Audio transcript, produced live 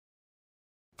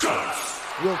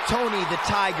Will Tony the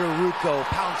Tiger Ruocco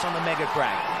pounce on the mega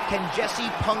crack? Can Jessie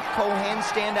punk Cohan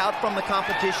stand out from the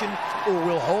competition? Or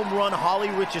will home run Holly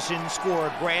Richardson score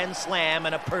a grand slam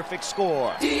and a perfect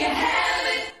score? Do you have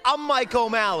it? I'm Mike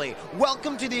O'Malley.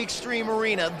 Welcome to the Extreme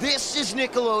Arena. This is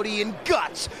Nickelodeon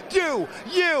Guts. Do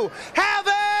you have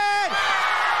it?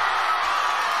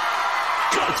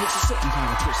 It takes a certain kind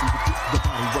of person to get the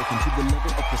body working to the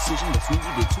level of precision that's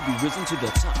needed to be risen to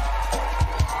the top.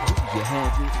 Do you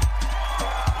have it?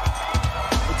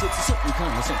 It takes a certain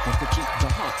kind of something to keep the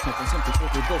heart pumping, something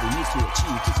everybody needs to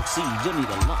achieve to succeed. You need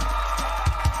a lot.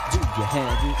 Do you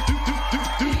have it?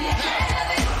 Do you have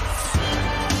it?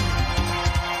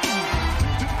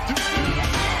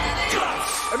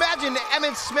 Imagine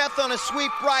Emmitt Smith on a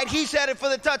sweep right. He's headed for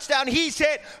the touchdown. He's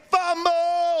hit.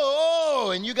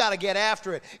 Fumble! And you got to get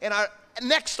after it. In our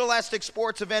next Elastic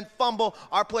Sports event, Fumble,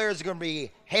 our players are going to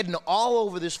be heading all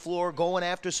over this floor, going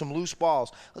after some loose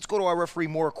balls. Let's go to our referee,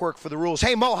 Moira, Quirk, for the rules.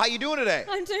 Hey, Mo, how you doing today?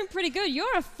 I'm doing pretty good.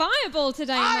 You're a fireball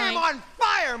today, Mike. I am on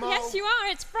fire, Mo! Yes, you are.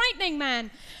 It's frightening, man.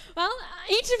 Well,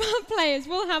 each of our players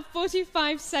will have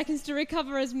 45 seconds to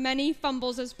recover as many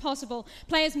fumbles as possible.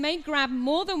 Players may grab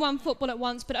more than one football at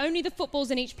once, but only the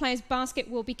footballs in each player's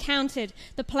basket will be counted.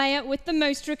 The player with the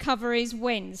most recoveries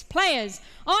wins. Players,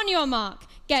 on your mark,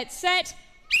 get set.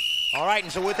 All right,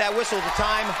 and so with that whistle, the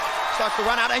time starts to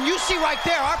run out. And you see right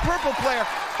there, our purple player,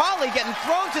 Holly, getting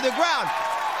thrown to the ground.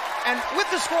 And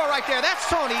with the score right there, that's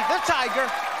Tony, the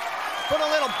Tiger, put a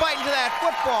little bite into that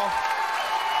football.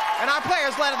 And our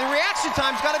players, the reaction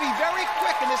time's got to be very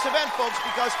quick in this event, folks,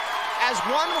 because as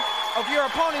one of your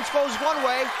opponents goes one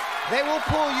way, they will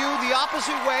pull you the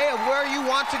opposite way of where you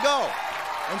want to go.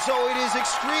 And so it is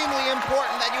extremely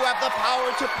important that you have the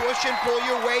power to push and pull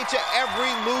your way to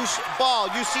every loose ball.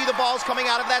 You see the balls coming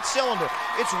out of that cylinder.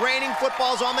 It's raining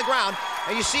footballs on the ground.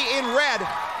 And you see in red,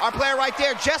 our player right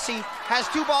there, Jessie, has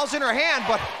 2 balls in her hand,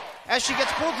 but as she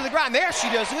gets pulled to the ground, there she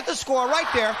does with the score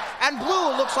right there. And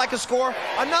blue looks like a score,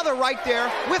 another right there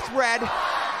with red.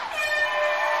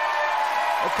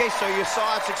 Okay, so you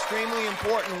saw it's extremely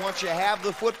important once you have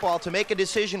the football to make a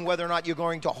decision whether or not you're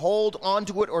going to hold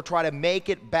onto it or try to make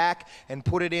it back and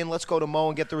put it in. Let's go to Mo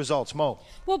and get the results. Mo.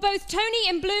 Well, both Tony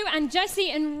in blue and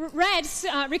Jessie in red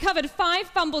recovered 5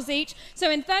 fumbles each. So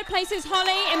in third place is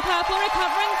Holly in purple,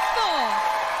 recovering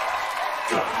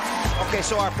 4. Okay,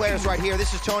 so our players right here,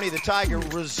 this is Tony the Tiger,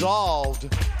 resolved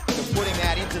to putting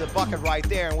that into the bucket right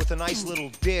there, and with a nice little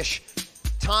dish,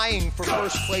 tying for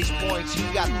first place points. He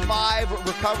got 5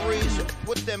 recoveries,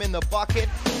 put them in the bucket,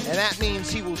 and that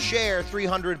means he will share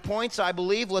 300 points, I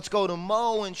believe. Let's go to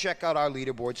Mo and check out our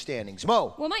leaderboard standings.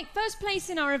 Mo. Well, Mike, first place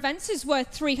in our events is worth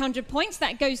 300 points.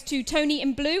 That goes to Tony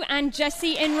in blue and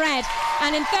Jessie in red.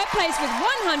 And in third place with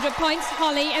 100 points,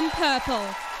 Holly in purple.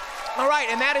 All right,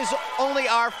 and that is only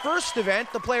our first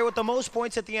event. The player with the most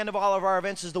points at the end of all of our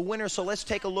events is the winner, so let's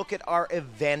take a look at our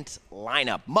event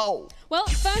lineup. Mo. Well,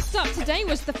 first up today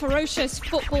was the ferocious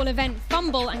football event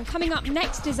Fumble, and coming up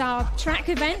next is our track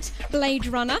event, Blade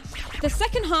Runner. The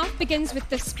second half begins with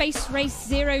the Space Race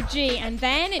 0G, and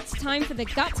then it's time for the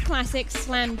Guts Classic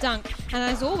Slam Dunk. And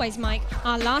as always, Mike,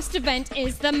 our last event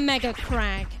is the Mega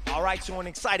Crag. All right, so an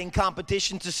exciting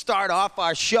competition to start off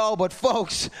our show, but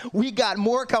folks, we got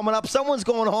more coming up. Someone's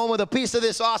going home with a piece of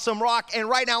this awesome rock, and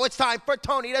right now it's time for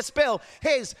Tony to spill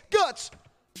his guts.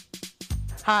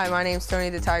 Hi, my name's Tony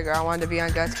the Tiger. I wanted to be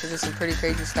on Guts because there's some pretty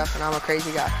crazy stuff, and I'm a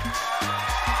crazy guy.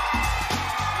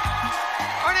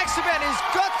 Our next event is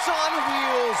Guts on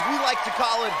Wheels. We like to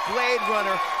call it Blade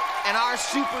Runner. And our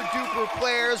super-duper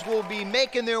players will be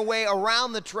making their way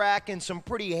around the track in some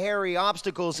pretty hairy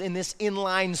obstacles in this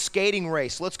inline skating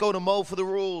race. Let's go to Mo for the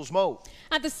rules. Mo.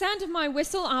 At the sound of my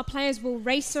whistle, our players will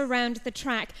race around the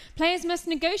track. Players must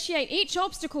negotiate each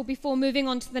obstacle before moving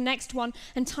on to the next one,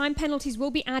 and time penalties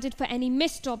will be added for any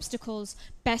missed obstacles.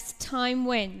 Best time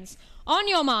wins. On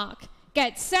your mark,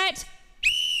 get set.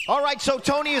 All right, so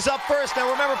Tony is up first.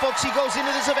 Now remember, folks, he goes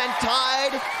into this event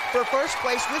tied for first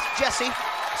place with Jessie.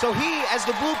 So he, as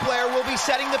the blue player, will be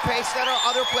setting the pace that our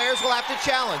other players will have to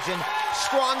challenge. And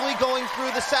strongly going through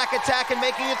the sack attack and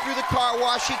making it through the car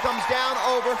wash, he comes down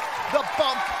over the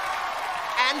bump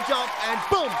and dump, and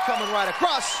boom, coming right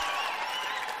across.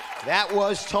 That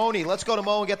was Tony. Let's go to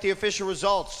Mo and get the official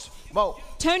results. Mo.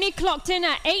 Tony clocked in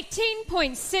at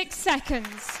 18.6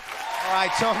 seconds. All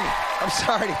right, Tony, I'm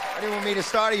sorry. I didn't want me to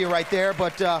startle you right there,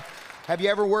 but have you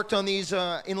ever worked on these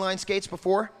inline skates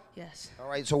before? Yes. All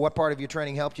right, so what part of your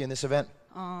training helped you in this event?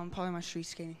 Probably my street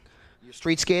skating. Your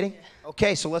street skating? Yeah.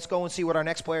 Okay, so let's go and see what our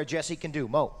next player, Jessie, can do.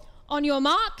 Mo. On your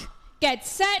mark, get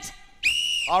set.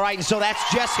 All right, and so that's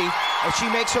Jessie, as she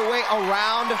makes her way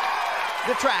around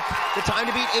the track. The time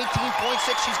to beat 18.6.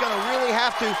 She's going to really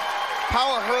have to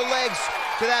power her legs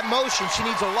to that motion. She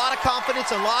needs a lot of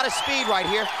confidence and a lot of speed right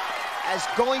here. As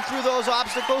going through those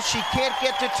obstacles, she can't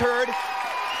get deterred.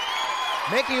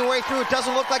 Making her way through, it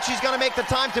doesn't look like she's going to make the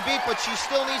time to beat, but she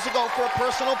still needs to go for a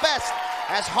personal best,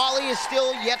 as Holly is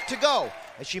still yet to go.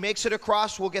 As she makes it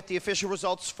across, we'll get the official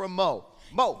results from Mo.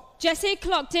 Mo. Jessie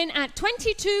clocked in at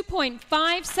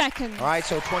 22.5 seconds. All right,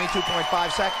 so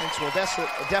 22.5 seconds. Well,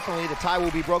 definitely the tie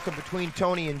will be broken between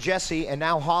Tony and Jessie, and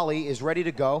now Holly is ready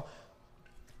to go.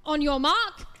 On your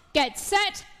mark, get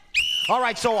set. All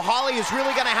right, so Holly is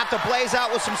really going to have to blaze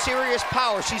out with some serious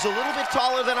power. She's a little bit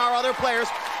taller than our other players,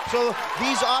 so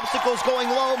these obstacles going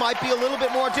low might be a little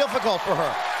bit more difficult for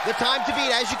her. The time to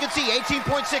beat, as you can see,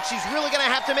 18.6. She's really going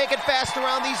to have to make it fast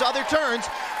around these other turns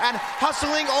and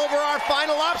hustling over our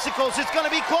final obstacles. It's going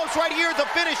to be close right here at the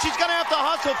finish. She's going to have to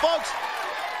hustle, folks.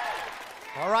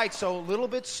 All right, so a little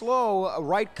bit slow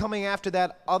right coming after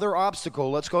that other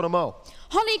obstacle. Let's go to Mo.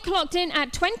 Holly clocked in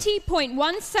at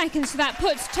 20.1 seconds, so that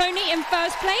puts Tony in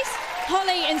first place,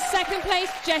 Holly in second place,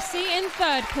 Jessie in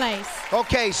third place.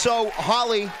 Okay, so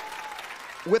Holly,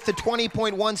 with the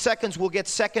 20.1 seconds, will get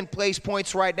second place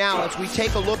points right now. As we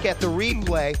take a look at the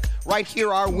replay, right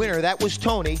here our winner, that was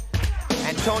Tony.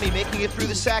 And Tony making it through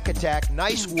the sack attack,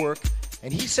 nice work.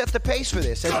 And he set the pace for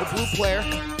this. As the blue player,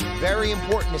 very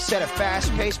important to set a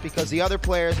fast pace because the other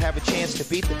players have a chance to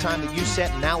beat the time that you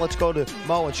set. And now let's go to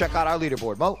Mo and check out our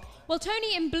leaderboard. Mo? Well,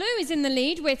 Tony in blue is in the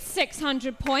lead with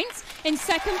 600 points. In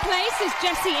second place is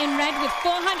Jessie in red with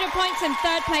 400 points. And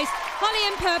third place, Holly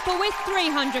in purple with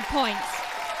 300 points.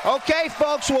 Okay,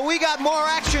 folks, well, we got more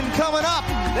action coming up.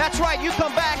 That's right, you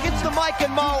come back. It's the Mike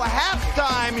and Mo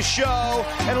halftime show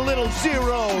and a little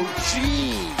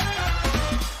zero-G.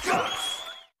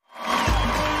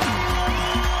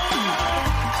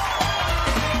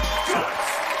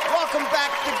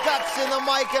 In the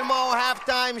Mike and Mo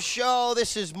halftime show.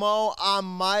 This is Mo, I'm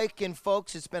Mike, and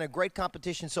folks, it's been a great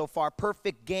competition so far.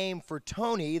 Perfect game for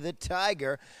Tony the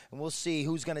Tiger, and we'll see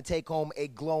who's going to take home a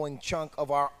glowing chunk of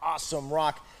our awesome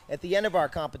rock at the end of our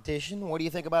competition. What do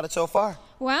you think about it so far?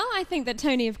 Well, I think that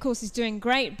Tony, of course, is doing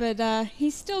great, but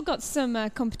he's still got some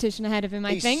competition ahead of him,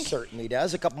 I think. He certainly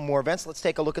does. A couple more events. Let's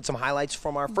take a look at some highlights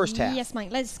from our first half. Yes,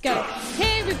 Mike, let's go.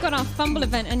 Here we've got our fumble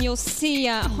event, and you'll see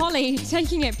Holly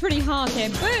taking it pretty hard here.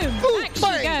 Boom!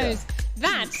 Back she goes.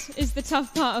 That is the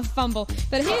tough part of fumble.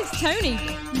 But here's Tony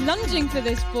lunging for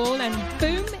this ball, and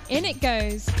boom, in it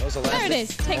goes. There it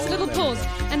is. Takes a little pause.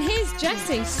 And here's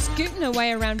Jessie scooting her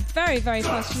way around very, very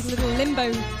fast. She's a little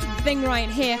limbo thing right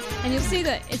here. And you'll see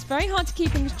that it's very hard to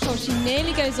keep in control. She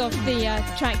nearly goes off the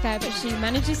track there, but she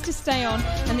manages to stay on.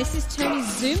 And this is Tony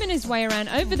zooming his way around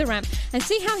over the ramp. And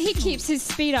see how he keeps his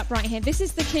speed up right here. This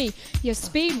is the key. Your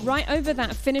speed right over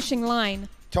that finishing line.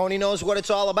 Tony knows what it's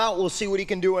all about. We'll see what he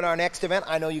can do in our next event.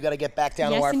 I know you got to get back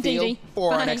down to our field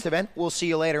for our next event. We'll see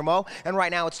you later, Mo. And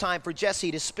right now it's time for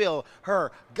Jessie to spill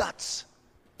her guts.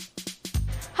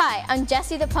 Hi, I'm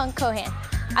Jessie the Punk Cohan.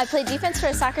 I play defense for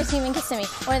a soccer team in Kissimmee.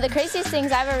 One of the craziest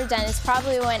things I've ever done is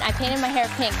probably when I painted my hair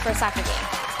pink for a soccer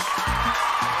game.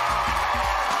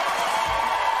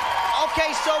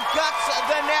 Okay, so Guts,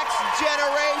 the next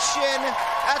generation.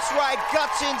 That's right,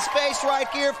 Guts in space right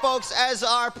here, folks, as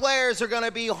our players are going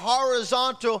to be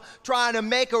horizontal, trying to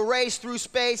make a race through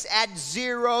space at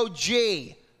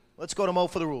zero-G. Let's go to Mo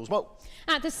for the rules. Mo.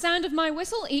 At the sound of my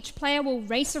whistle, each player will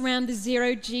race around the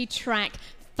zero-G track.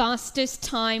 Fastest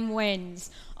time wins.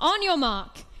 On your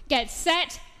mark, get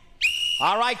set.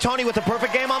 All right, Tony with the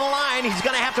perfect game on the line. He's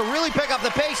going to have to really pick up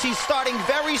the pace. He's starting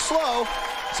very slow.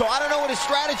 So I don't know what his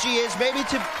strategy is, maybe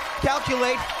to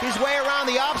calculate his way around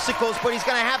the obstacles, but he's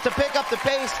going to have to pick up the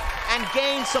pace and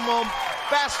gain some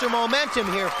faster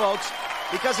momentum here, folks,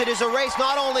 because it is a race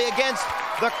not only against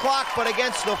the clock, but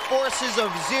against the forces of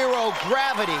zero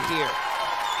gravity here.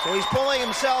 So he's pulling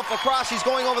himself across. He's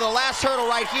going over the last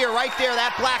hurdle right here, right there,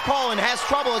 that black hole, and has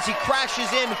trouble as he crashes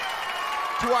in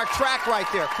to our track right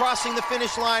there, crossing the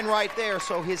finish line right there.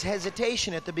 So his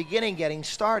hesitation at the beginning getting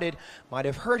started might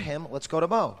have hurt him. Let's go to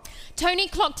Mo. Tony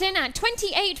clocked in at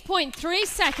 28.3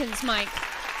 seconds, Mike.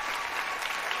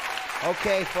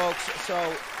 Okay, folks,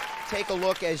 so take a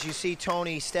look as you see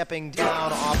Tony stepping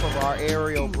down off of our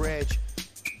aerial bridge.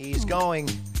 He's going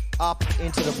up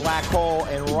into the black hole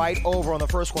and right over on the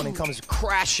first one and comes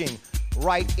crashing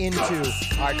right into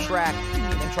our track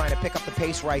and trying to pick up the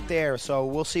pace right there. So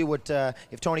we'll see what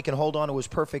if Tony can hold on to his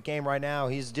perfect game right now.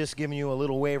 He's just giving you a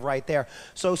little wave right there.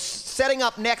 So setting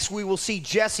up next, we will see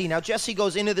Jessie. Now Jessie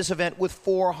goes into this event with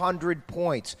 400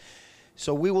 points.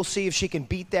 So we will see if she can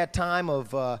beat that time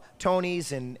of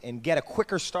Tony's and get a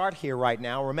quicker start here right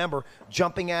now. Remember,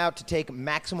 jumping out to take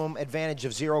maximum advantage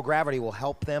of zero gravity will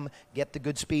help them get the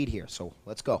good speed here. So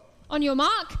let's go. On your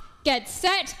mark, get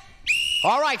set.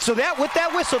 All right, so that with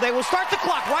that whistle, they will start the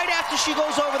clock right after she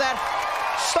goes over that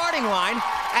starting line.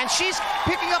 And she's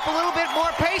picking up a little bit more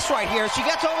pace right here. She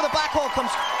gets over the black hole,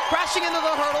 comes crashing into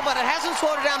the hurdle, but it hasn't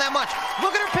slowed her down that much.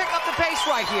 Look at her pick up the pace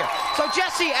right here. So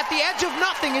Jessie, at the edge of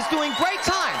nothing, is doing great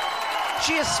time.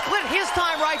 She has split his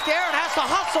time right there and has to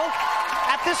hustle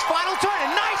at this final turn.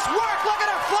 And nice work. Look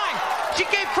at her flying. She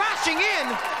came crashing in,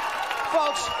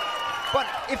 folks. But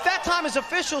if that time is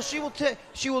official, she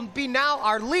will be now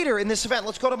our leader in this event.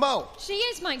 Let's go to Mo. She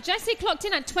is, Mike. Jessie clocked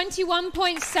in at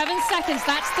 21.7 seconds.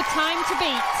 That's the time to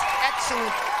beat.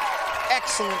 Excellent,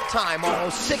 excellent time.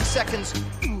 Almost 6 seconds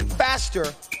faster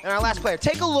than our last player.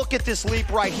 Take a look at this leap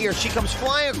right here. She comes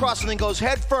flying across and then goes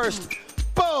head first.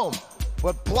 Boom!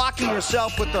 But blocking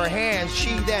herself with her hands,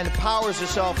 she then powers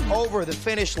herself over the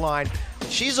finish line.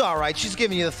 She's all right. She's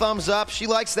giving you the thumbs up. She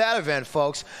likes that event,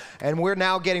 folks. And we're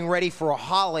now getting ready for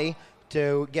Holly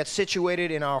to get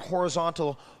situated in our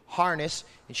horizontal harness.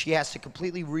 And she has to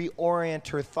completely reorient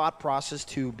her thought process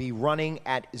to be running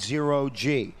at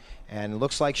 0G. And it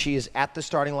looks like she is at the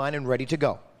starting line and ready to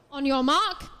go. On your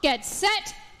mark, get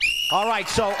set. All right,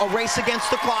 so a race against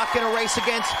the clock and a race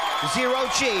against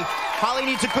 0G. Holly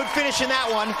needs a good finish in that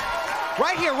one.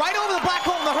 Right here, right over the black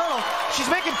hole in the hurdle. She's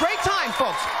making great time,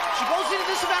 folks. She goes into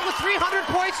this event with 300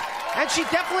 points, and she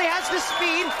definitely has the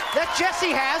speed that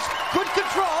Jessie has. Good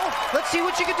control. Let's see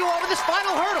what she can do over this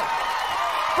final hurdle.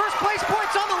 First place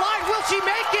points on the line. Will she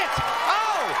make it?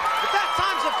 Oh, but that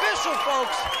time's official,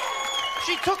 folks.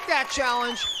 She took that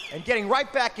challenge and getting right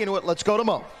back into it. Let's go to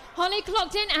Mo. Holly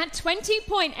clocked in at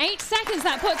 20.8 seconds.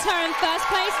 That puts her in first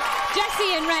place.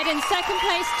 Jessie in red in second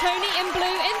place. Tony in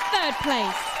blue in third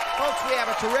place. Folks, we have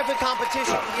a terrific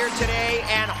competition here today,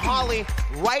 and Holly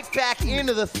right back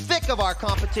into the thick of our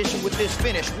competition with this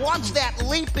finish. Watch that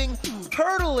leaping,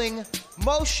 hurdling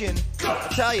motion. I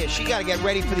tell you, she got to get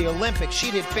ready for the Olympics. She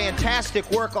did fantastic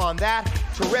work on that.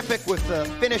 Terrific with the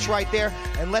finish right there.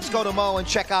 And let's go to Mo and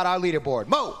check out our leaderboard.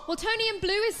 Mo. Well, Tony in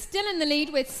blue is still in the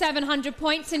lead with 700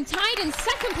 points and tied in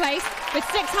second place with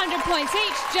 600 points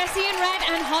each. Jessie in red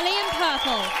and Holly in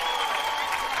purple.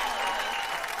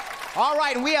 All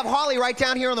right, and we have Holly right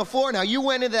down here on the floor. Now, you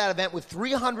went into that event with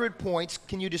 300 points.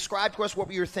 Can you describe to us what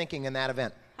you were thinking in that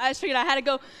event? I just figured I had to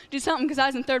go do something because I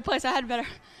was in third place. I had to better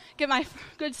get my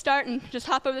good start and just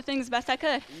hop over the things as best I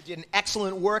could. You did an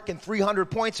excellent work in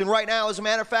 300 points, and right now, as a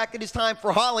matter of fact, it is time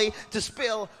for Holly to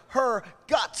spill her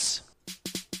guts.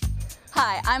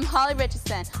 Hi, I'm Holly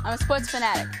Richardson. I'm a sports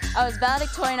fanatic. I was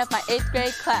valedictorian of my 8th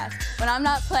grade class. When I'm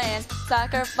not playing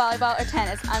soccer, volleyball, or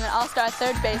tennis, I'm an all-star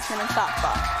third baseman in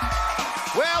softball.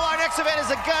 Well, our next event is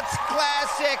a Guts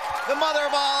Classic, the mother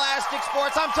of all elastic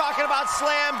sports. I'm talking about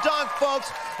slam dunk,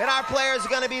 folks. And our players are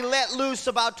going to be let loose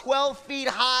about 12 feet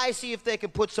high, see if they can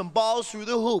put some balls through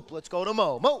the hoop. Let's go to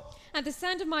Mo. Mo. At the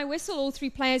sound of my whistle, all three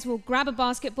players will grab a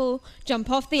basketball, jump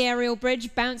off the aerial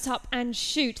bridge, bounce up and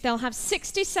shoot. They'll have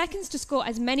 60 seconds to score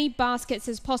as many baskets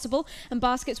as possible, and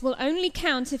baskets will only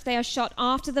count if they are shot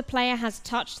after the player has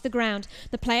touched the ground.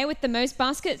 The player with the most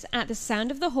baskets at the sound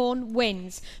of the horn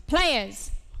wins.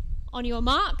 Players, on your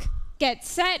mark, get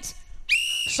set.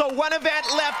 So one event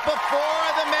left before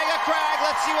the Mega Crag.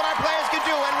 Let's see what our players can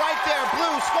do. And right there,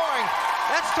 blue scoring.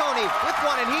 That's Tony with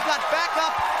one, and he got back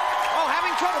up. Oh,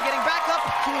 having trouble getting back up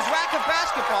to his rack of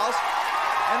basketballs.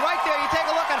 And right there, you take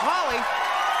a look at Holly.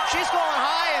 She's going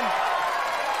high and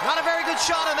not a very good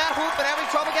shot on that hoop, but having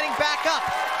trouble getting back up.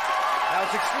 Now,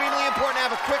 it's extremely important to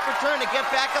have a quick return to get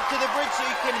back up to the bridge so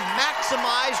you can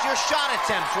maximize your shot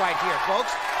attempts right here,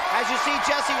 folks. As you see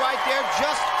Jessie right there,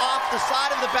 just off the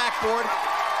side of the backboard.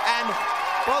 And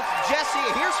both Jessie,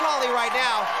 here's Holly right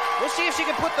now. We'll see if she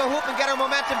can put the hoop and get her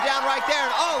momentum down right there.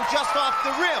 And oh, just off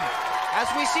the rim. As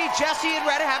we see Jessie and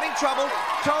Red having trouble.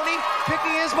 Tony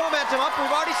picking his momentum up. We've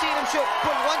already seen him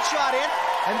put one shot in,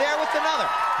 and there with another.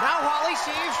 Now Holly,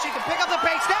 see if she can pick up the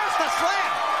pace. There's the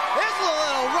slam. There's a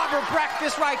little rubber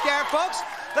breakfast right there, folks.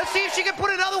 Let's see if she can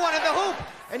put another one in the hoop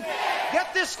and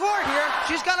get this score here.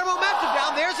 She's got her momentum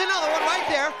down. There's another one right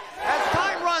there. As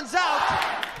time runs out.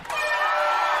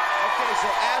 Okay,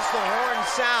 so as the horn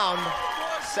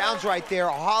sounds right there,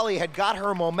 Holly had got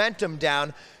her momentum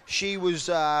down. She was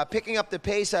picking up the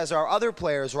pace as our other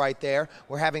players right there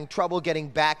were having trouble getting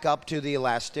back up to the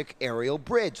elastic aerial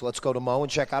bridge. Let's go to Mo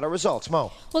and check out our results.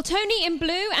 Mo. Well, Tony in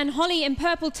blue and Holly in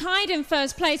purple tied in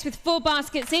first place with 4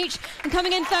 baskets each. And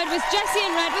coming in third was Jessie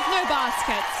in red with no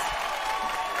baskets.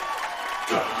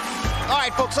 All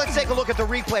right, folks, let's take a look at the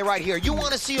replay right here. You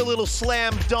want to see a little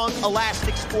slam dunk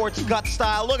elastic sports gut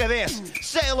style? Look at this.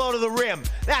 Say hello to the rim.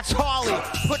 That's Holly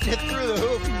putting it through the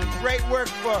hoop. Great work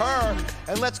for her.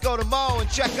 And let's go to Mo and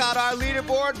check out our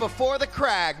leaderboard before the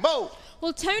crag. Mo.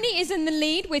 Well, Tony is in the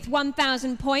lead with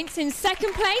 1,000 points. In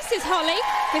second place is Holly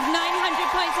with 900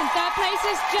 points. In third place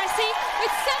is Jessie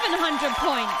with 700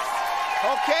 points.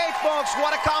 Okay, folks,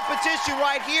 what a competition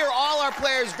right here. All our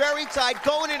players very tight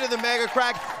going into the Mega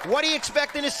Crag. What are you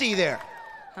expecting to see there?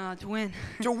 To win.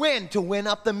 To win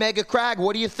up the Mega Crag.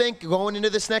 What do you think going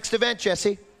into this next event,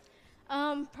 Jessie?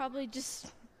 Probably just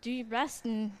do your best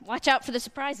and watch out for the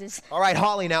surprises. All right,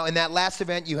 Holly, now in that last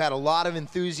event, you had a lot of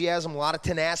enthusiasm, a lot of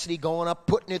tenacity going up,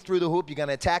 putting it through the hoop. You're going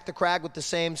to attack the crag with the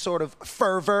same sort of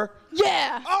fervor.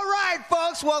 Yeah! All right,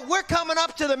 folks, well, we're coming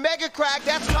up to the Mega Crag.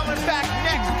 That's coming back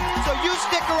next, so you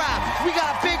stick around. We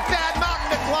got a big, bad mountain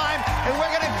to climb, and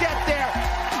we're going to get there.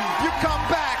 You come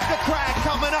back, the crag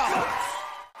coming up.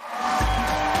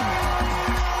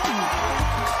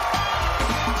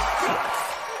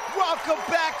 Welcome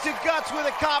back to Guts with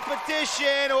a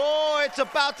competition. Oh, it's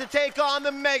about to take on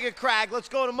the Mega Crag. Let's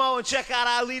go to Mo and check out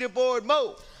our leaderboard.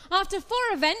 Mo. After 4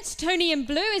 events, Tony in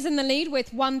blue is in the lead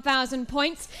with 1,000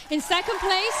 points. In second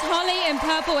place, Holly in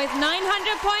purple with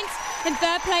 900 points. In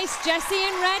third place, Jessie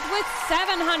in red with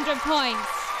 700 points.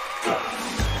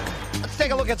 Let's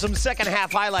take a look at some second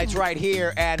half highlights right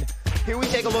here. And here we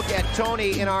take a look at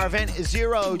Tony in our event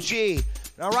 0G.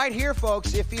 Now, right here,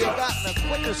 folks, if he had gotten a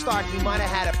quicker start, he might have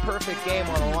had a perfect game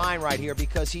on the line right here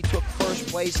because he took first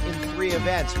place in 3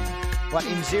 events. But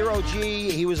in 0G,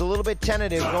 he was a little bit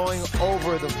tentative going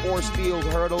over the force field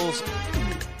hurdles.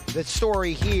 The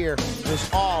story here was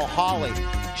all Holly.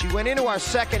 She went into our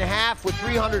second half with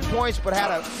 300 points, but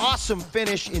had an awesome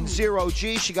finish in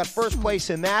 0G. She got first place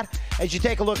in that. As you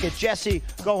take a look at Jessie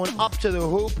going up to the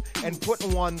hoop and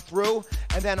putting one through.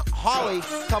 And then Holly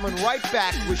coming right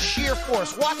back with sheer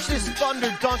force. Watch this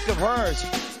thunder dunk of hers.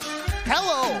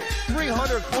 Hello,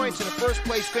 300 points in a first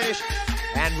place finish.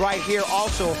 And right here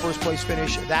also a first place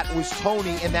finish. That was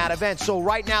Tony in that event. So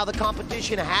right now the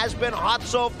competition has been hot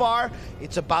so far.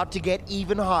 It's about to get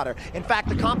even hotter. In fact,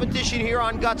 the competition here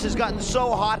on Guts has gotten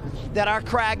so hot that our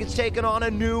crag has taken on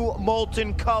a new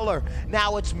molten color.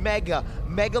 Now it's mega,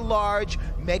 mega large,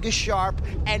 mega sharp,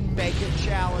 and mega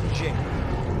challenging.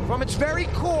 From its very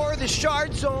core, the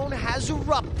shard zone has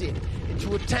erupted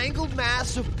into a tangled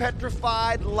mass of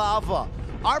petrified lava.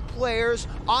 Our players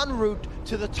en route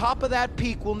to the top of that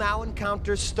peak will now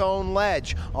encounter Stone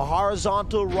Ledge, a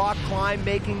horizontal rock climb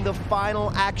making the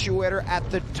final actuator at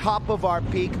the top of our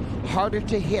peak harder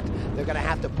to hit. They're going to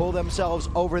have to pull themselves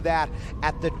over that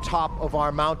at the top of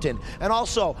our mountain. And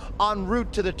also, en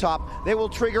route to the top, they will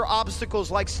trigger obstacles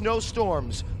like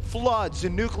snowstorms, floods,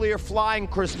 and nuclear flying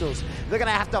crystals. They're going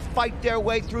to have to fight their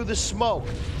way through the smoke,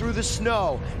 through the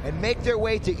snow, and make their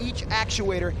way to each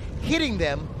actuator, hitting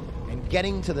them and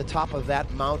getting to the top of that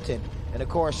mountain. And of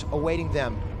course, awaiting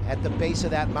them at the base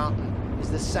of that mountain is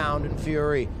the sound and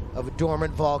fury of a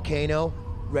dormant volcano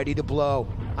ready to blow.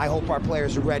 I hope our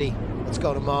players are ready. Let's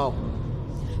go to Mo.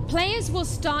 Players will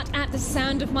start at the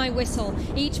sound of my whistle.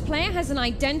 Each player has an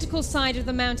identical side of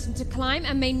the mountain to climb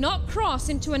and may not cross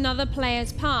into another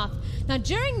player's path. Now,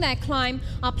 during their climb,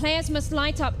 our players must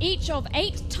light up each of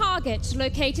 8 targets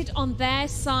located on their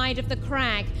side of the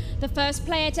crag. The first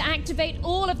player to activate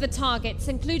all of the targets,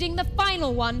 including the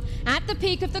final one at the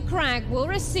peak of the crag, will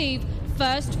receive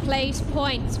first place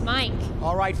points. Mike.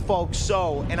 All right, folks,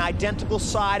 so an identical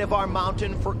side of our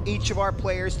mountain for each of our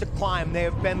players to climb. They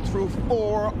have been through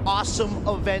 4 awesome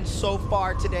events so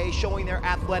far today, showing their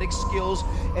athletic skills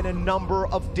in a number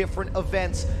of different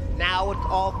events. Now it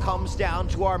all comes down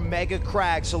to our Mega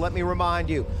Crag, so let me remind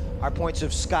you, our points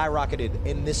have skyrocketed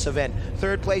in this event.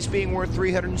 Third place being worth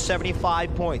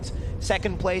 375 points.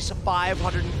 Second place,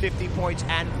 550 points.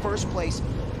 And first place,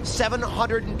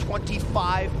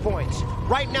 725 points.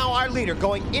 Right now, our leader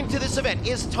going into this event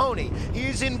is Tony. He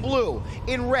is in blue.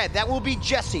 In red, that will be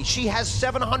Jessie. She has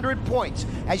 700 points.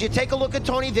 As you take a look at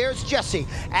Tony, there's Jessie.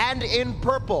 And in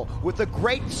purple, with a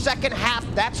great second half,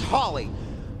 that's Holly.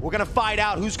 We're going to find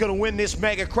out who's going to win this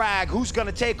Mega Crag, who's going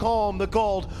to take home the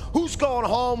gold, who's going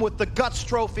home with the Guts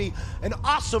trophy, an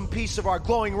awesome piece of our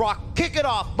glowing rock. Kick it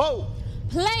off, Bo.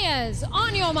 Players,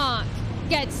 on your mark,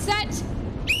 get set.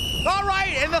 All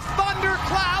right, and the thunder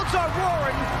clouds are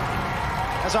roaring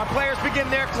as our players begin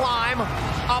their climb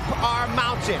up our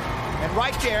mountain. And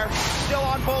right there, still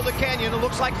on Boulder Canyon, it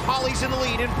looks like Holly's in the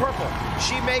lead in purple.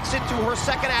 She makes it to her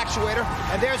second actuator,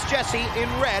 and there's Jessie in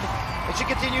red. And she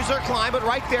continues her climb, but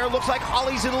right there looks like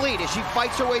Holly's in the lead as she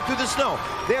fights her way through the snow.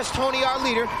 There's Tony, our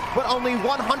leader, but only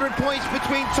 100 points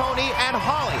between Tony and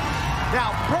Holly.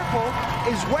 Now, Purple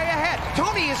is way ahead.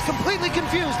 Tony is completely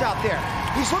confused out there.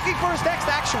 He's looking for his next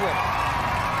actuator.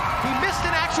 He missed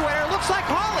an actuator. It looks like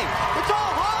Holly. It's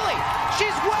all Holly.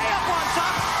 She's way up on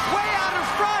top, way out in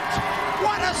front.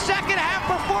 What a second half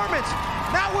performance.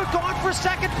 Now we're going for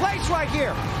second place right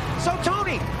here. So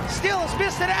Tony still has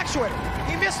missed an actuator.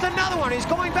 He missed another one. He's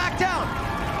going back down.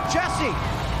 Jessie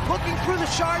looking through the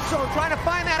shard zone, trying to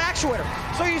find that actuator.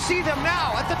 So you see them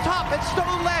now at the top, at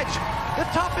Stone Ledge. The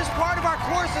toughest part of our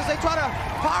course as they try to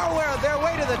power their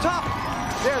way to the top.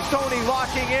 There's Tony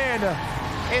locking in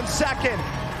second.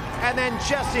 And then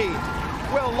Jessie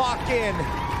will lock in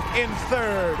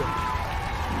third.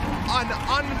 An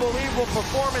unbelievable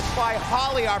performance by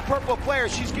Holly, our purple player.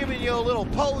 She's giving you a little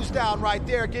pose down right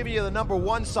there, giving you the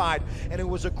 #1 side. And it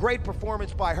was a great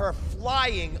performance by her,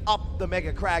 flying up the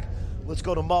Mega Crag. Let's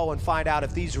go to Mo and find out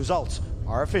if these results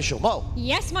are official. Mo.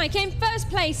 Yes, Mike. In first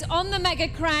place on the Mega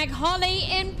Crag, Holly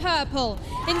in purple.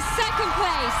 In second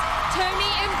place,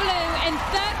 Tony in blue. In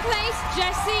third place,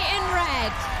 Jessie in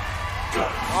red.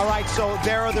 All right, so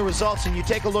there are the results, and you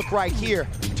take a look right here.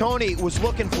 Tony was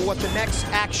looking for what the next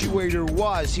actuator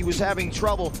was. He was having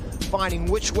trouble finding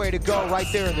which way to go right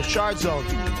there in the shard zone.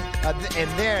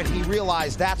 And there he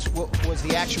realized that's what was the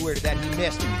actuator that he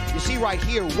missed. You see right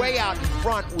here, way out in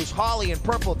front was Holly in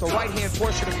purple at the right-hand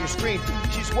portion of your screen.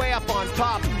 She's way up on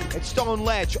top at Stone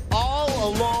Ledge, all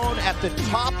alone at the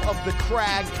top of the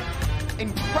crag.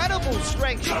 Incredible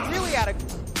strength. She really had a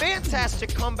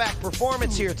fantastic comeback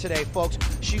performance here today, folks.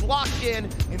 She locked in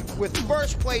with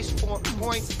first place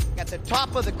points at the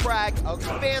top of the crag. A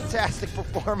fantastic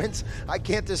performance. I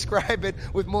can't describe it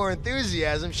with more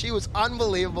enthusiasm. She was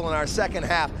unbelievable in our second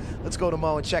half. Let's go to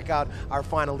Mo and check out our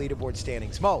final leaderboard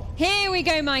standings. Mo. Here we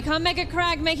go, Mike. Our Mega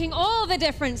Crag making all the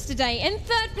difference today. In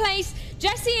third place,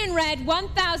 Jessie in red,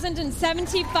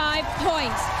 1,075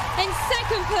 points. In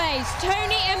second place,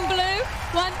 Tony in blue,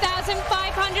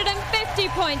 1,550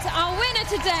 points. Our winner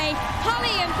today,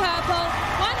 Holly in purple,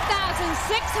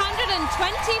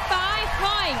 1,625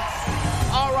 points.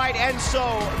 All right, and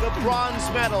so the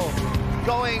bronze medal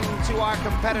going to our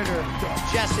competitor,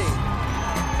 Jessie.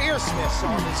 Fierceness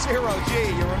on the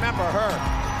 0G, you remember her.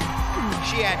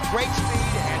 She had great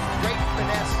speed and great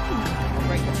finesse, a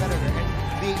great competitor. And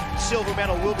the silver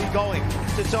medal will be going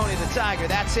to Tony the Tiger.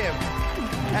 That's him.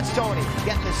 That's Tony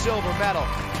getting the silver medal.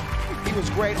 He was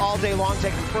great all day long,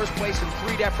 taking first place in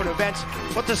 3 different events.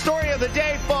 But the story of the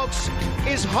day, folks,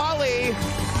 is Holly.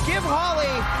 Give Holly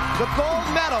the gold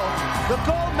medal. The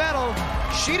gold medal.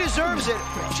 She deserves it.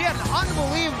 She had an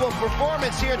unbelievable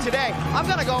performance here today. I'm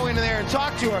going to go in there and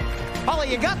talk to her.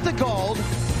 Holly, you got the gold.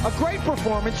 A great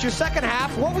performance. Your second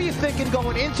half, what were you thinking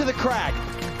going into the crag?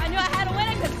 I knew I had to win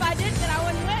it because if I didn't, then I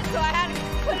wouldn't win. So I had to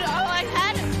put it all I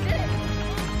had and did it.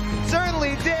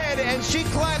 Certainly did, and she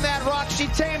climbed that rock. She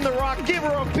tamed the rock. Give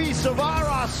her a piece of our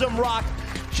awesome rock.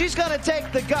 She's going to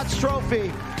take the Guts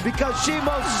trophy because she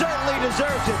most certainly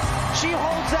deserves it. She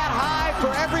holds that high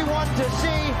for everyone to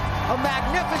see. A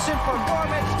magnificent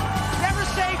performance. Never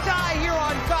say die here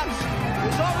on Guts.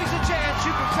 There's always a chance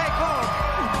you can take home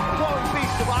a glowing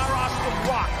piece of our awesome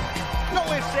rock. No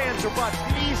ifs, ands, or buts.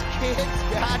 These kids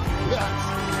got guts.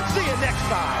 See you next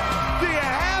time. Do you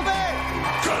have it?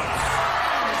 Guts.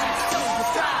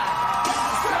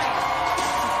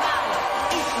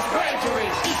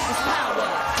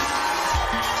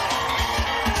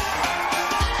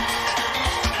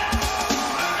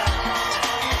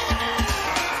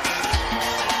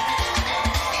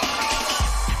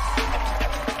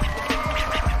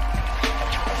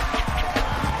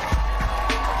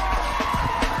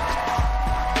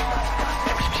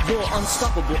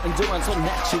 Unstoppable, endurance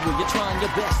unnatural. You're trying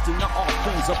your best and not all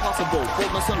things are possible.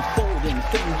 Boldness unfolding,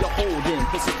 thing you're holding.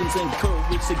 Persistence and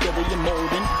courage together you're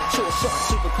molding. Short shot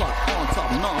to the clock, on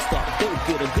top, non-stop. Go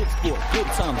get a good sport, good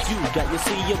times you got. You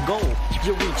see your goal,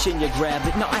 you reach and you grab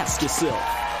it. Now ask yourself,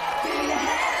 do you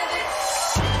have it?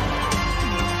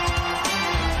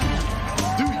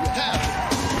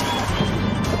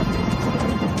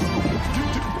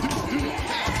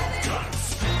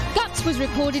 Was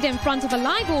recorded in front of a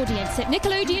live audience at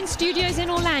Nickelodeon Studios in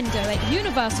Orlando at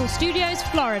Universal Studios,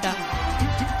 Florida.